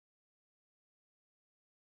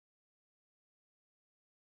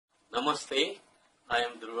Namaste, I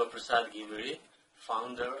am Dhruva Prasad Gimiri,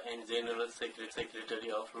 founder and General Secretary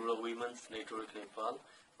of Rural Women's Network Nepal,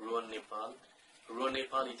 Rural Nepal. Rural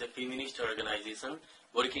Nepal is a feminist organization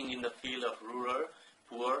working in the field of rural,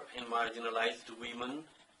 poor and marginalized women,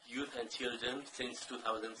 youth and children since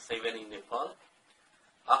 2007 in Nepal.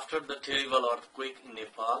 After the terrible earthquake in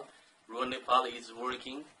Nepal, Rural Nepal is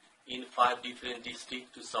working in 5 different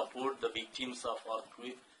districts to support the victims of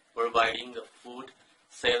earthquake, providing the food,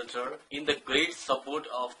 shelter. In the great support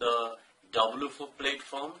of the WFO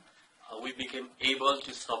platform, we became able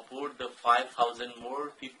to support the 5,000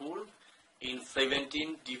 more people in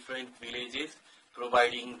 17 different villages,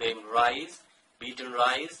 providing them rice, beaten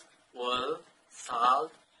rice, oil,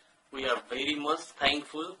 salt. We are very much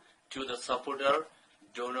thankful to the supporter,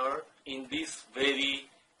 donor in this very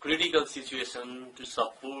critical situation to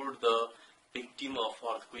support the victim of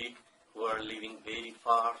earthquake who are living very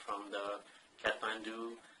far from the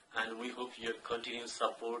Kathmandu, and we hope your continued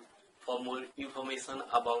support. For more information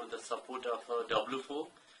about the support of WFO,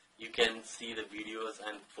 you can see the videos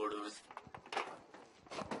and photos.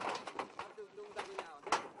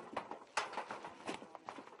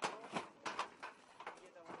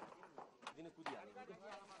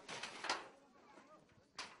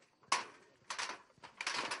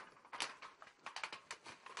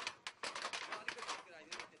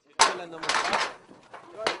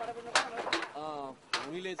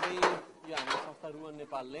 हामीले चाहिँ यो हाम्रो संस्था रुवन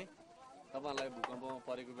नेपालले तपाईहरुलाई भूकम्पमा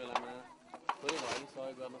परेको बेलामा थोरै भए पनि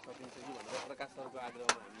सहयोग गर्न सकिन्छ कि भनेर प्रकाश सरको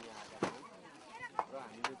आग्रहमा हामी यहाँ आएका छौं र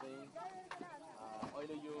हामीले चाहिँ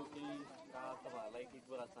अहिले यो केही तपाईहरुलाई एक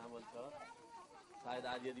बोरा चामल छ, सायद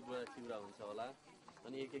आधी बोरा चिउरा हुन्छ होला,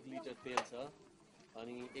 अनि 1-1 लिटर तेल छ,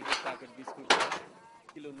 अनि 1-1 प्याकेट बिस्कुट छ,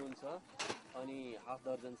 किलो नुन छ, अनि हाफ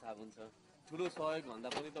दर्जन साबुन छ। ठुलो सहयोग भन्दा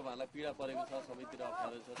पनि तपाईहरुलाई पीडा परेको छ, सबैतिर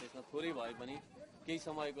अप्ठ्यारो छ, त्यसमा थोरै भए पनि केही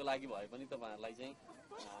समयको लागि भए पनि तपाईहरुलाई चाहिँ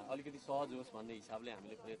अलिकति सहज होस् भन्ने हिसाबले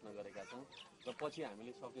हामीले प्रयत्न गरेका छौं र पछि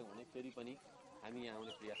हामीले सक्यौं भने फेरि पनि हामी यहाँ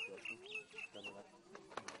आउने प्रयास गर्छौं। धन्यवाद।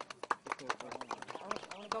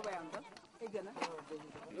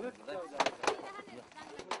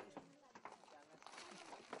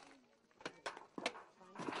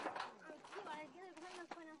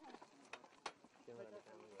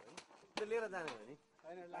 लिएर जाने हो नि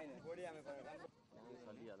हैन लाइन बोडी आमे पर्यो